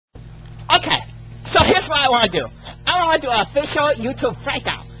Okay, so here's what I want to do. I want to do an official YouTube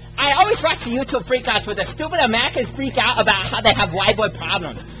freakout. I always watch the YouTube freakouts where the stupid Americans freak out about how they have white boy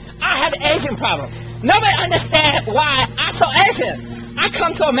problems. I have Asian problems. Nobody understands why I'm so Asian. I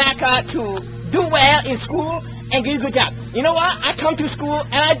come to America to do well in school and get a good job. You know what? I come to school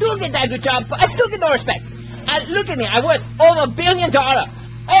and I do get that good job, but I still get no respect. Look at me. I work over $1 billion.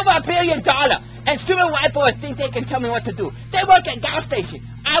 Over $1 billion. And stupid white boys think they can tell me what to do. They work at gas station.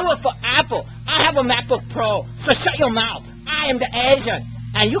 I work for Apple. I have a MacBook Pro. So shut your mouth. I am the Asian.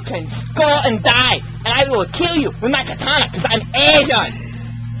 And you can go and die. And I will kill you with my katana because I'm Asian.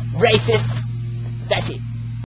 Racist. That's it.